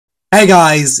Hey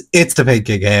guys, it's the Pink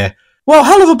King here. Well,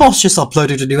 Helluva Boss just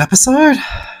uploaded a new episode.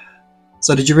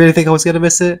 So did you really think I was going to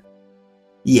miss it?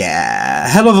 Yeah,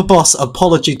 Helluva Boss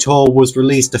Apology Tour was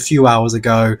released a few hours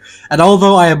ago, and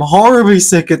although I am horribly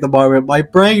sick at the moment, my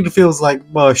brain feels like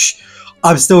mush.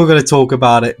 I'm still going to talk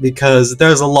about it because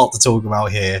there's a lot to talk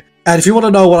about here. And if you want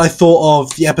to know what I thought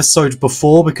of the episode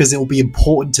before, because it will be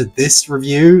important to this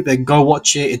review, then go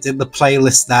watch it. It's in the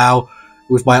playlist now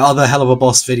with my other Helluva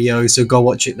Boss videos, so go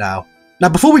watch it now. Now,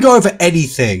 before we go over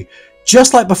anything,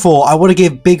 just like before, I want to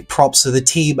give big props to the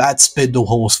team at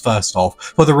Spindlehorse first off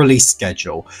for the release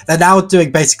schedule. They're now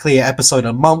doing basically an episode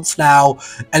a month now,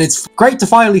 and it's great to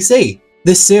finally see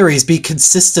this series be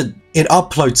consistent in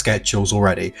upload schedules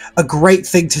already. A great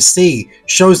thing to see.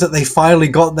 Shows that they finally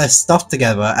got their stuff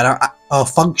together and are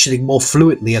functioning more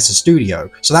fluidly as a studio.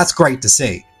 So that's great to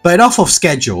see. But enough of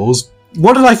schedules.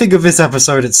 What did I think of this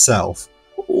episode itself?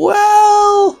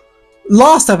 Well,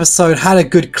 last episode had a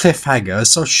good cliffhanger,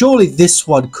 so surely this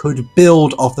one could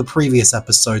build off the previous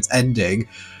episode's ending.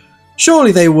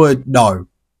 Surely they would. No.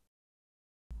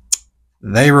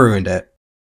 They ruined it.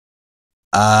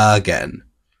 Again.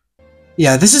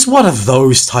 Yeah, this is one of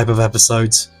those type of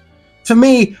episodes. For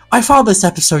me, I found this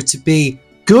episode to be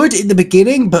good in the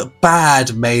beginning, but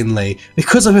bad mainly,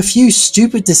 because of a few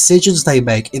stupid decisions they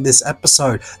make in this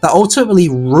episode that ultimately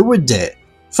ruined it.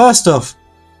 First off,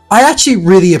 I actually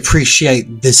really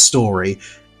appreciate this story.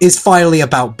 It's finally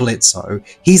about Blitzo.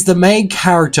 He's the main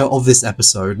character of this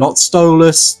episode, not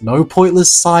Stolas, no pointless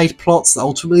side plots that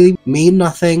ultimately mean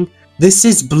nothing. This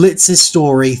is Blitz's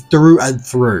story through and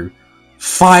through.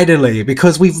 Finally,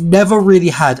 because we've never really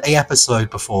had an episode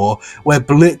before where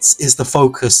Blitz is the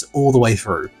focus all the way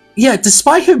through. Yeah,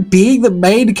 despite him being the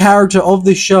main character of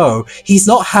the show, he's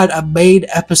not had a main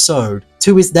episode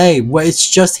to his name where it's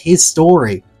just his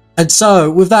story. And so,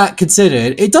 with that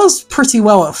considered, it does pretty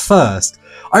well at first.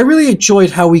 I really enjoyed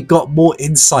how we got more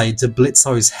insight into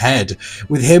Blitzo's head,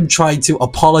 with him trying to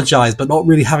apologize but not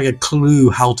really having a clue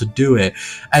how to do it,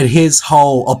 and his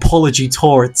whole apology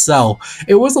tour itself.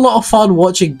 It was a lot of fun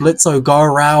watching Blitzo go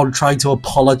around trying to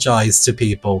apologize to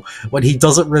people when he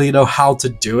doesn't really know how to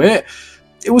do it.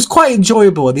 It was quite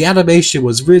enjoyable and the animation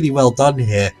was really well done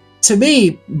here. To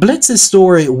me, Blitz's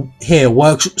story here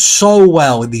works so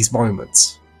well in these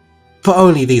moments. For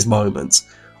only these moments.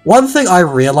 One thing I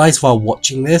realized while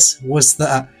watching this was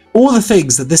that all the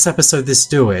things that this episode is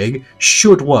doing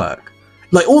should work.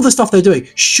 Like, all the stuff they're doing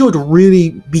should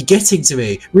really be getting to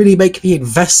me, really make me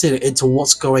invested into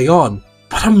what's going on.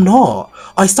 But I'm not.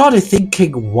 I started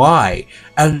thinking why,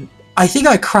 and I think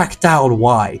I cracked down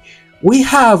why. We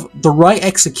have the right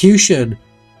execution,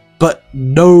 but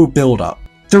no build-up.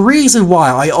 The reason why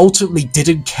I ultimately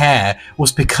didn't care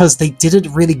was because they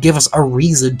didn't really give us a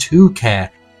reason to care.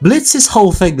 Blitz's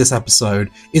whole thing this episode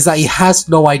is that he has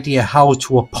no idea how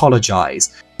to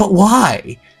apologize. But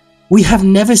why? We have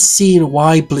never seen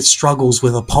why Blitz struggles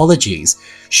with apologies.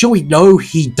 Sure, we know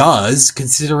he does,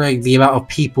 considering the amount of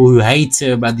people who hate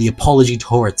him and the apology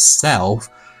tour itself,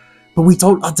 but we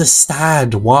don't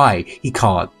understand why he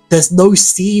can't. There's no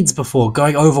scenes before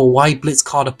going over why Blitz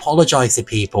can't apologize to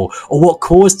people, or what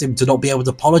caused him to not be able to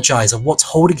apologize, and what's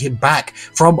holding him back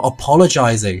from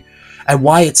apologizing, and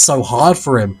why it's so hard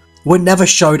for him. We're never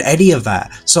shown any of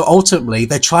that, so ultimately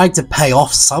they're trying to pay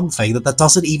off something that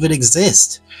doesn't even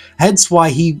exist. Hence why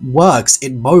he works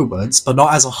in moments, but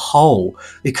not as a whole,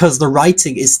 because the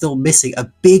writing is still missing a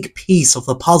big piece of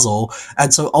the puzzle,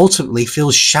 and so ultimately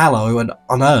feels shallow and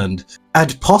unearned.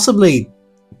 And possibly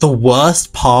the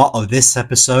worst part of this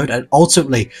episode, and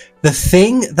ultimately the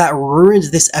thing that ruined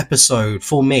this episode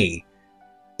for me,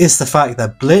 is the fact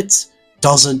that Blitz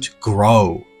doesn't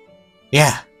grow.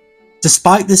 Yeah,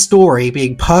 despite this story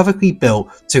being perfectly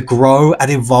built to grow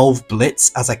and evolve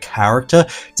Blitz as a character,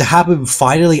 to have him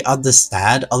finally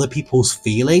understand other people's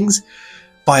feelings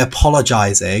by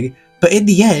apologizing, but in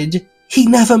the end, he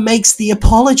never makes the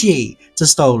apology to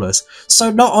Stolas.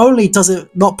 So not only does it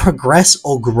not progress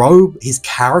or grow his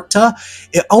character,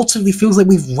 it ultimately feels like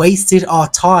we've wasted our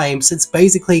time, since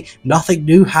basically nothing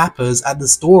new happens and the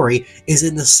story is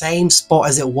in the same spot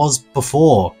as it was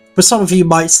before. But some of you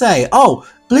might say, oh,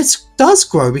 Blitz does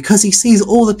grow because he sees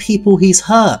all the people he's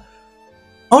hurt.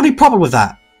 Only problem with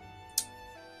that,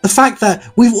 the fact that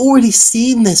we've already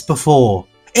seen this before.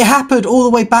 It happened all the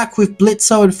way back with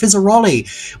Blitzo and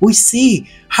Fizzarolli. We see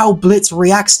how Blitz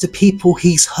reacts to people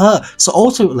he's hurt, so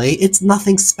ultimately it's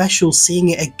nothing special seeing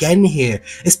it again here,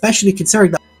 especially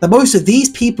considering that most of these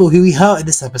people who he hurt in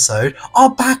this episode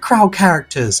are background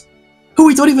characters, who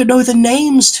we don't even know the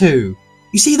names to.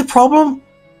 You see the problem?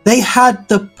 They had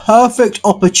the perfect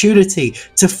opportunity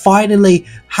to finally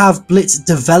have Blitz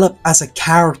develop as a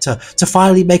character, to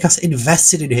finally make us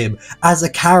invested in him as a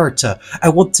character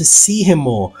and want to see him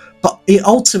more, but it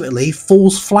ultimately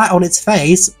falls flat on its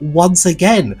face once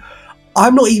again.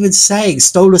 I'm not even saying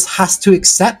Stolas has to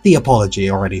accept the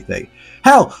apology or anything.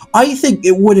 Hell, I think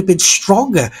it would have been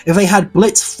stronger if they had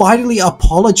Blitz finally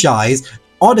apologize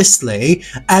honestly,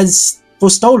 as for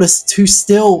Stolas to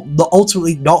still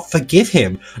ultimately not forgive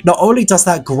him. Not only does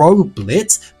that grow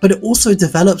Blitz, but it also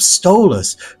develops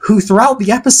Stolas, who throughout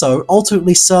the episode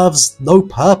ultimately serves no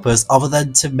purpose other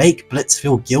than to make Blitz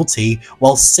feel guilty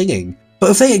while singing. But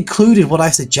if they included what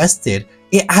I suggested,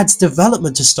 it adds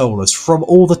development to Stolas from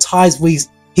all the times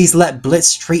he's let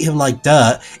Blitz treat him like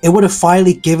dirt. It would have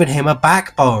finally given him a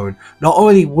backbone. Not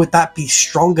only would that be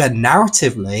stronger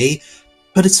narratively,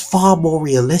 but it's far more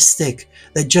realistic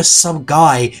than just some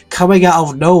guy coming out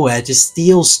of nowhere to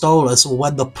steal Stolas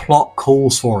when the plot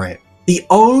calls for it. The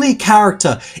only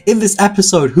character in this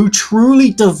episode who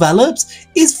truly develops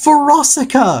is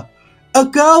Veronica, a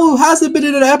girl who hasn't been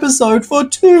in an episode for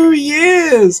 2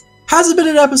 years! Hasn't been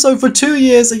in an episode for 2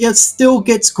 years and yet still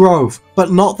gets growth,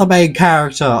 but not the main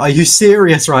character. Are you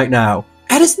serious right now?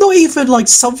 And it's not even like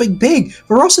something big.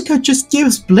 Veronica just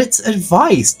gives Blitz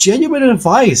advice, genuine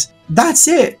advice. That's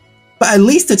it. But at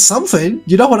least it's something,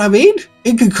 you know what I mean?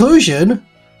 In conclusion,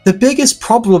 the biggest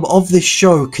problem of this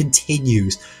show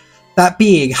continues. That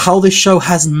being how this show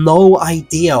has no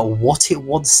idea what it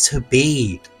wants to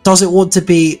be. Does it want to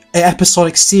be an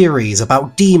episodic series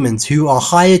about demons who are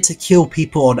hired to kill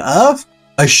people on Earth?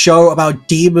 A show about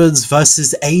demons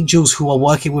versus angels who are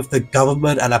working with the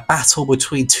government and a battle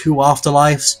between two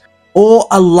afterlives? Or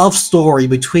a love story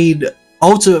between,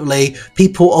 ultimately,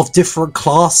 people of different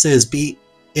classes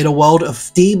in a world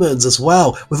of demons as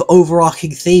well, with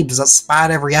overarching themes that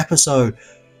span every episode?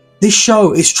 This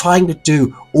show is trying to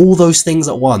do all those things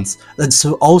at once, and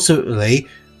so ultimately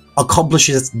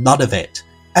accomplishes none of it.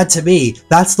 And to me,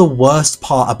 that's the worst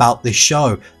part about this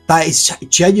show. That it's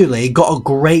genuinely got a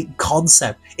great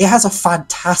concept. It has a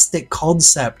fantastic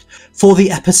concept for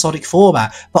the episodic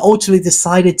format, but ultimately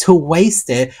decided to waste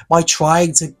it by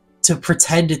trying to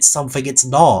pretend it's something it's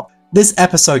not. This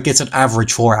episode gets an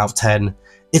average 4 out of 10.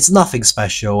 It's nothing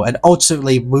special, and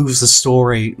ultimately moves the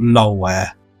story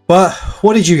nowhere. But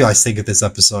what did you guys think of this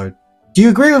episode? Do you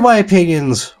agree with my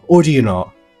opinions, or do you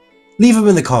not? Leave them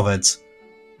in the comments.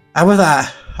 And with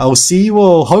that, I will see you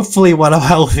all, hopefully when I'm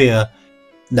healthier,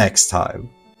 next time.